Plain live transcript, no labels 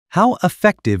How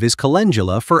effective is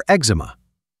calendula for eczema?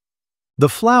 The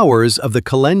flowers of the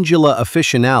Calendula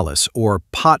officinalis, or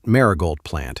pot marigold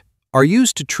plant, are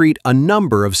used to treat a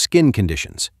number of skin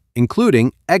conditions,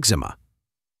 including eczema.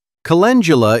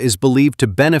 Calendula is believed to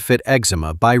benefit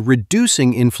eczema by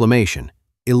reducing inflammation,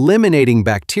 eliminating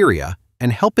bacteria,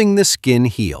 and helping the skin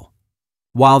heal.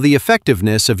 While the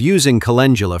effectiveness of using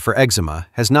calendula for eczema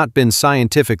has not been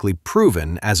scientifically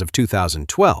proven as of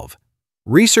 2012,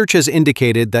 research has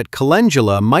indicated that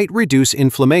calendula might reduce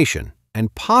inflammation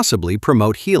and possibly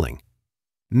promote healing.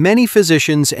 Many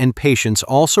physicians and patients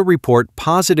also report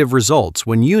positive results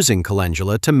when using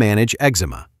calendula to manage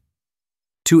eczema.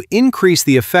 To increase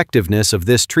the effectiveness of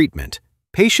this treatment,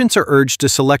 patients are urged to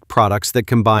select products that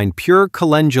combine pure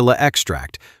calendula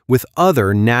extract with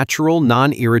other natural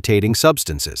non-irritating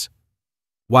substances.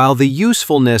 While the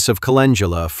usefulness of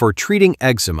calendula for treating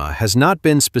eczema has not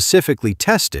been specifically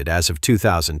tested as of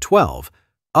 2012,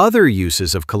 other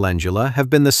uses of calendula have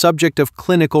been the subject of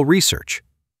clinical research.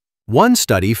 One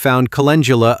study found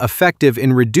calendula effective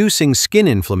in reducing skin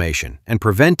inflammation and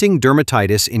preventing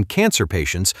dermatitis in cancer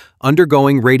patients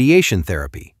undergoing radiation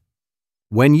therapy.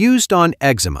 When used on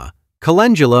eczema,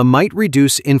 calendula might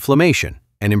reduce inflammation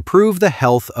and improve the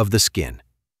health of the skin.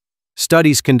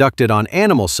 Studies conducted on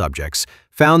animal subjects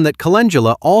found that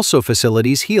calendula also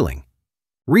facilitates healing.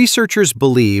 Researchers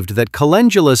believed that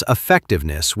calendula's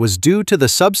effectiveness was due to the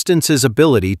substance's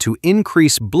ability to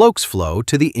increase blood flow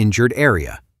to the injured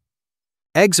area.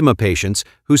 Eczema patients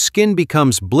whose skin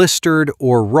becomes blistered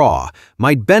or raw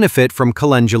might benefit from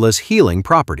calendula's healing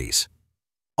properties.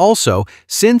 Also,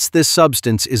 since this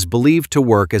substance is believed to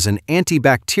work as an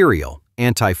antibacterial,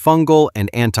 antifungal, and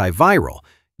antiviral,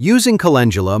 using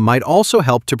calendula might also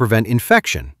help to prevent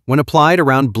infection when applied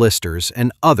around blisters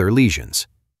and other lesions.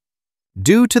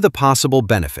 Due to the possible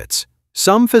benefits,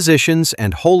 some physicians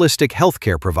and holistic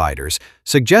healthcare providers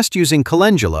suggest using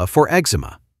calendula for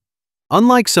eczema.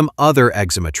 Unlike some other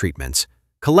eczema treatments,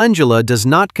 calendula does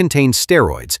not contain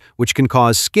steroids, which can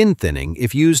cause skin thinning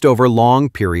if used over long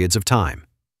periods of time.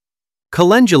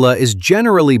 Calendula is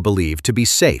generally believed to be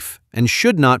safe and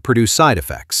should not produce side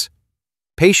effects.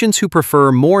 Patients who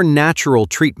prefer more natural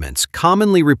treatments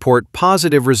commonly report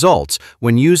positive results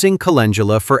when using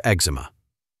calendula for eczema.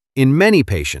 In many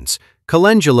patients,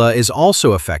 calendula is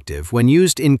also effective when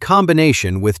used in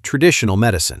combination with traditional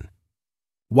medicine.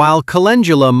 While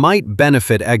calendula might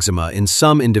benefit eczema in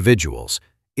some individuals,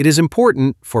 it is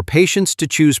important for patients to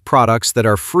choose products that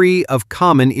are free of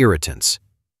common irritants.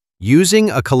 Using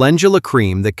a calendula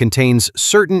cream that contains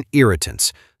certain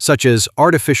irritants, such as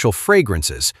artificial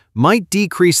fragrances, might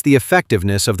decrease the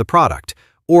effectiveness of the product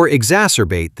or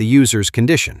exacerbate the user's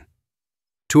condition.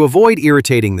 To avoid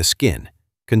irritating the skin,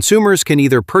 consumers can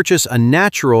either purchase a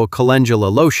natural calendula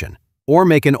lotion or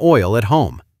make an oil at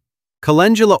home.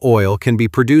 Calendula oil can be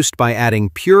produced by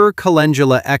adding pure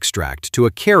calendula extract to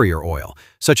a carrier oil,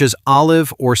 such as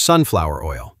olive or sunflower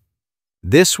oil.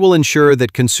 This will ensure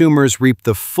that consumers reap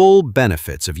the full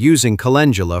benefits of using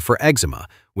calendula for eczema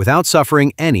without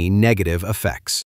suffering any negative effects.